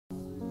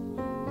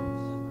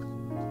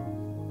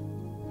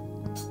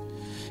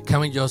Can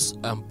we just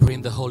pray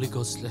in the Holy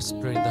Ghost? Let's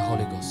pray in the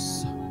Holy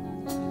Ghost.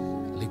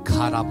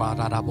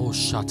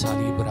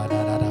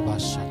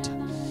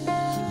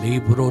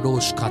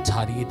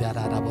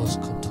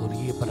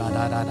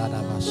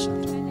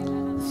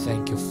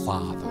 Thank you,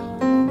 Father.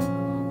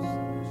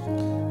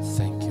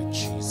 Thank you,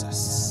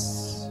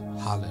 Jesus.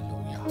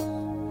 Hallelujah.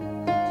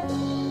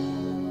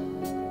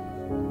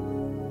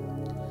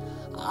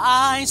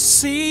 I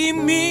see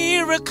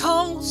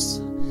miracles,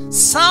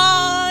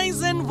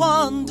 signs and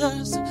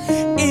wonders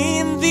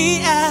in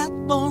the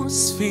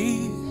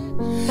atmosphere.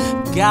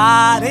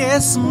 God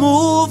is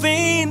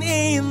moving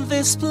in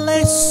this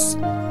place.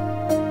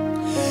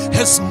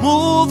 He's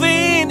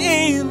moving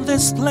in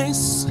this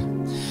place.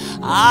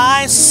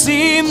 I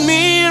see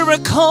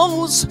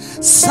miracles,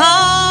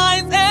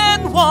 signs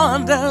and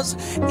wonders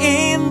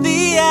in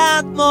the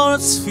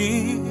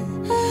atmosphere.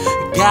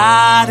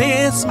 God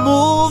is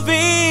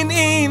moving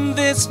in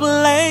this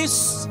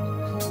place.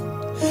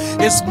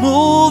 It's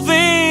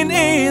moving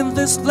in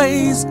this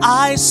place.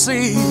 I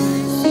see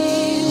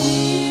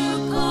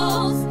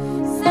miracles,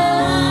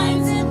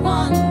 signs and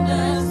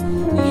wonders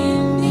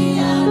in the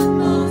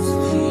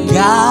atmosphere.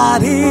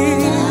 God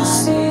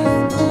is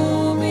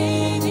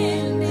moving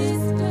in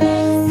this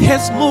place.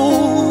 It's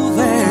moving.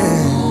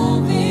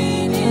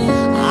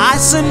 I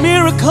see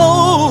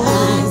miracles,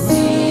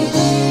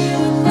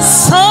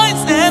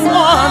 signs and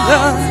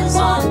wonders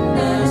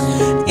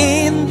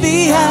in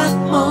the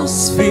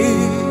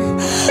atmosphere.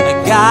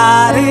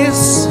 God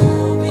is,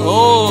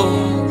 oh,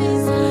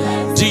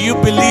 do you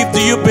believe, do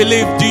you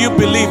believe, do you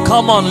believe?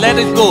 Come on, let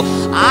it go.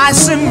 I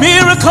see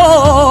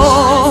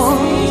miracles,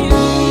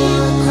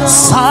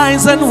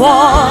 signs and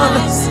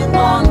wonders.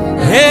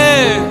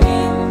 Hey,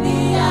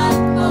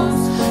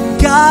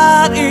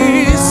 God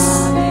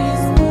is,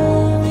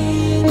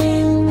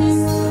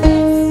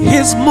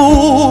 He's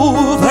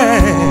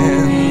moving.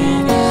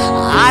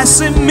 I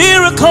see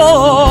miracles,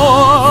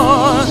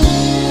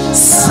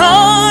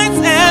 signs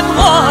and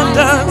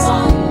wonders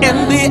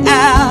in the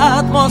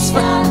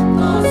atmosphere.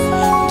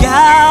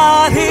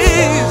 God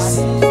is,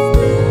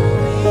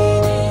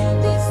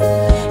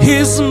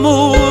 He's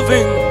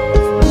moving.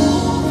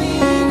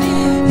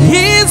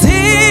 He's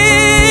healing.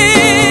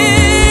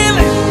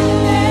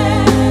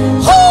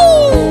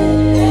 Oh.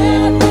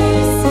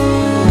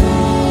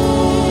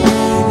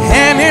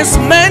 And He's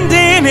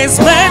mending, He's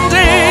mending.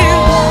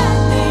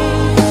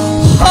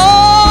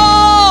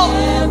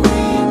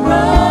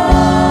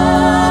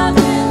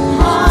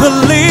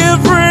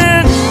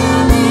 Delivering,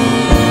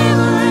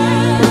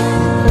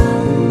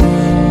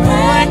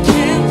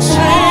 breaking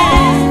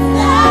chains.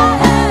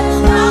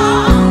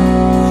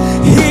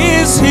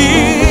 He's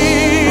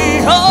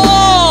here.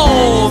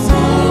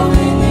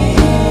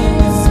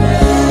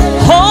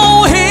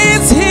 Oh,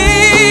 He's healing.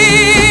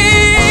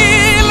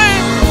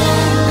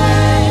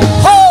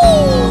 Oh,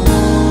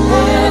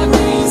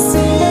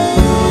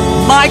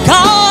 my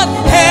God,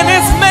 and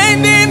He's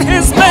mending,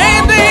 He's mending.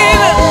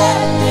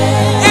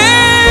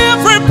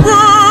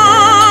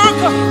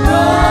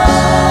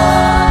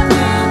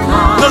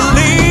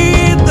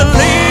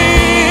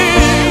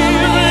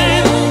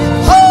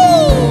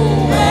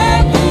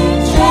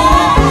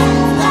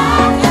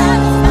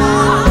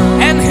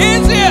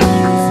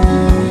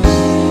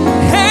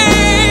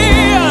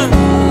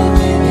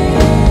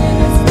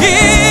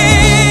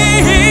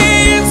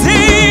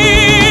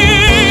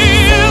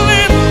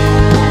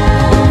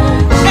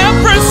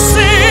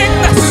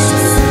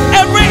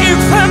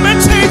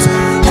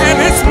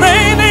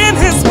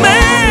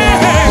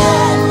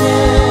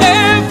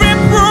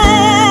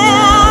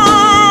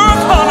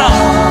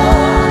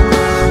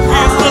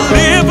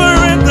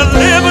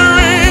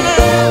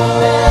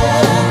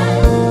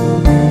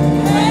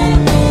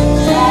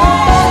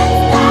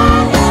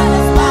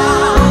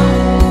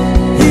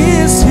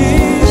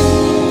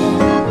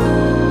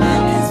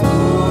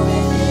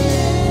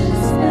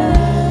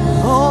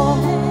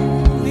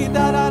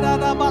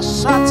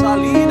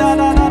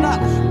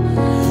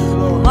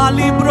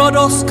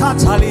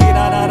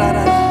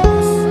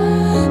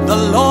 The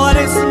Lord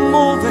is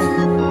moving.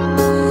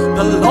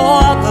 The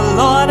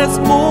Lord is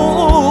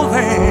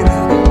moving.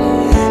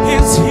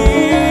 He's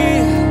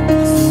here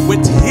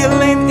with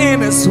healing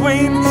in His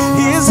wing.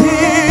 He's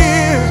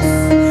here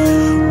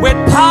with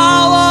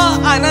power,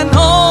 and I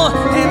know,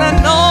 and I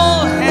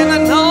know, and I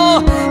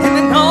know, and I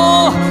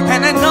know,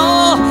 and I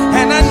know,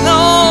 and I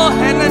know,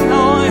 and I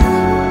know.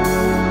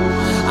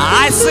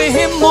 I see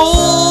Him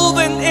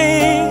moving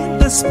in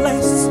this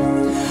place.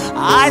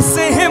 I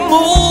see Him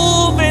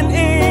moving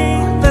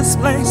in this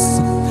place.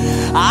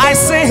 I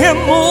see Him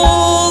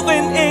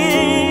moving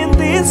in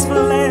this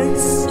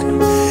place.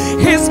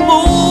 He's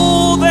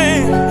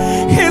moving,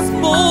 He's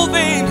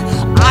moving.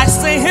 I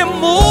see Him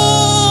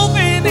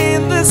moving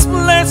in this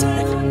place.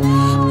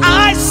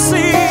 I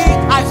see,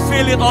 I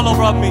feel it all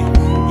over me.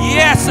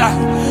 Yes,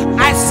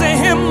 I see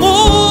Him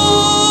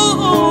move.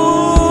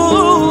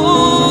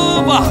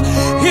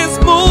 He's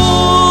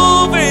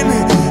moving,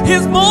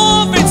 He's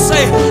moving.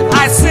 Say,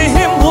 I see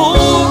Him move.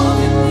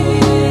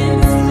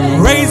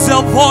 Raise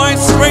your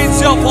voice,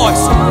 raise your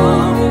voice.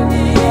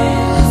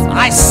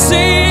 I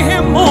see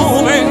him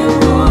moving.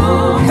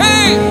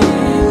 Hey,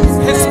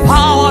 his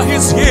power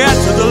is here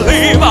to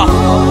deliver.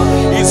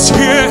 He's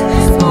here.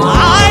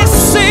 I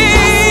see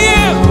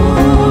him.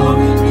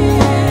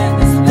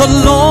 The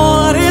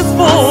Lord is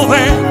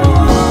moving.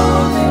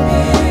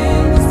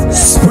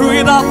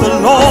 Spirit of the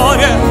Lord,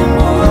 yeah.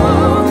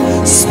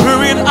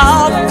 Spirit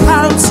of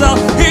counsel,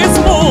 he's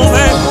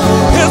moving.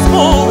 He's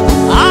moving.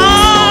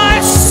 I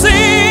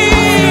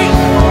see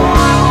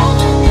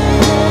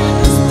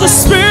the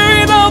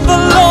Spirit of the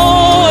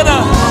Lord.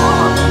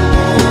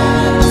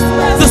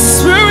 The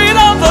Spirit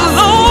of the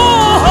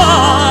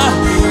Lord.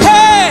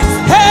 Hey,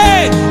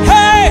 hey,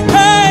 hey,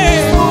 hey.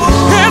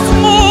 He's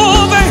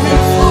moving.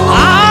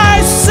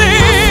 I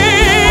see.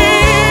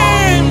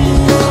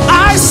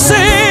 I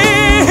see.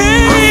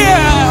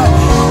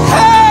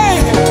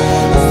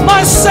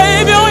 My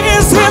Savior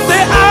is in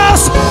the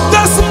house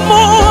this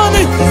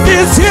morning.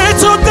 He's here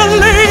to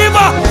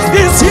deliver.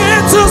 He's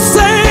here to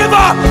save.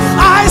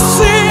 I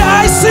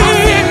see.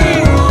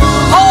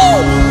 Oh,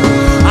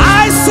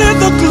 I see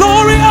the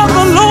glory of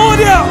the Lord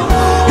here.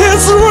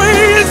 His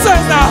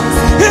reason.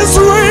 His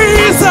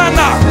reason.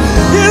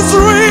 His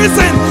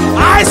reason.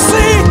 I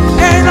see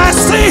and I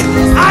see.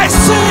 I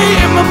see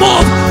him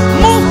move.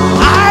 Move.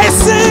 I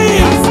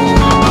see.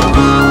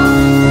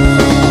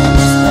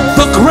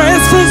 The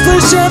great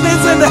physician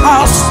is in the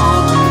house.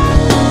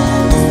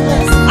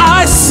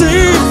 I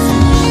see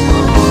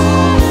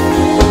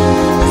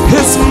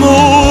his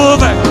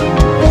moving.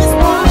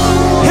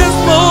 His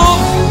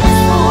moving.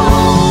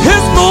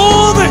 His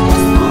moving.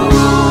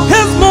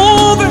 His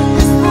moving.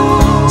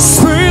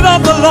 Spirit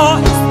of the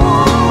Lord.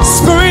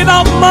 Spirit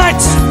of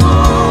might.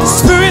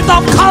 Spirit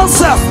of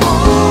counsel.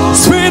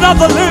 Spirit of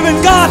the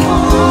living God.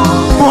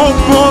 Move,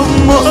 move,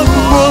 move,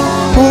 move,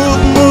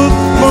 move, move,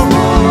 move.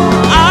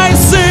 I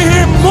see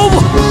him move,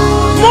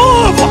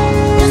 move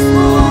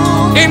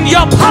in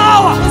your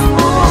power,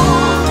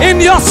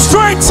 in your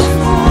strength.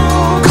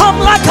 Come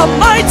like a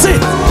mighty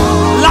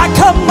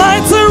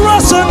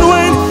rushing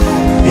wind.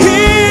 He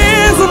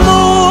is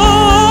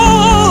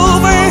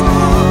moving.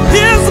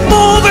 He's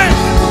moving.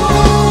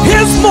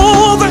 He's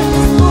moving.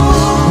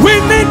 We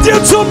need you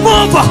to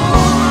move.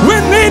 We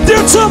need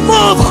you to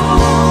move.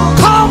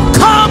 Come,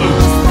 come,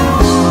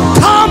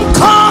 come,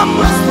 come.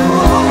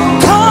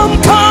 Come,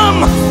 come,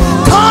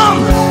 come,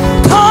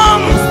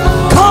 come,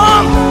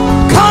 come,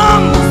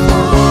 come.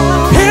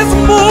 He's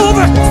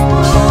moving.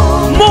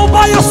 Move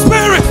by your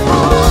spirit.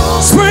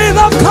 Spirit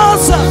of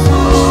counsel.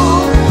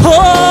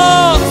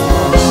 Oh,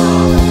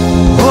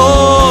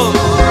 oh.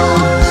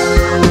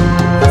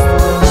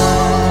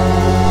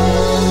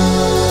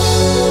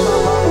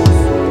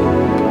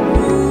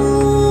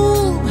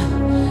 Move,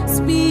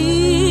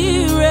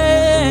 Spirit,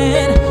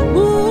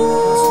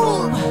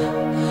 move,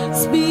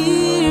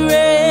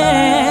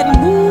 Spirit,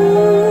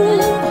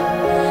 move,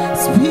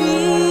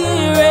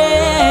 Spirit,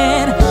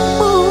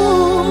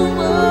 move,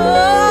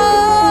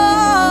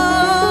 oh.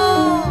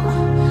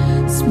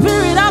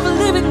 Spirit of the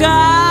living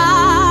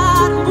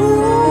God,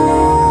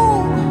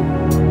 move.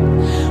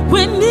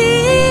 We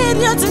need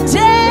you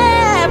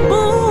today,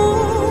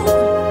 move.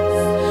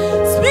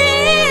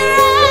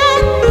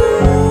 Spirit, move.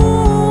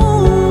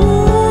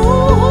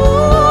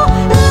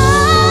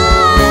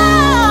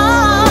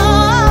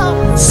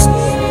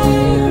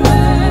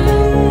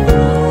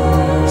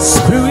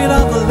 Spirit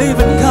of the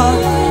living God.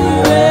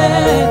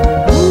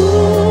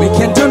 We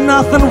can do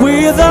nothing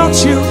without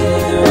you.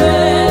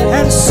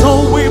 And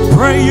so we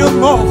pray you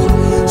move.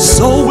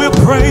 So we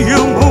pray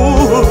you move.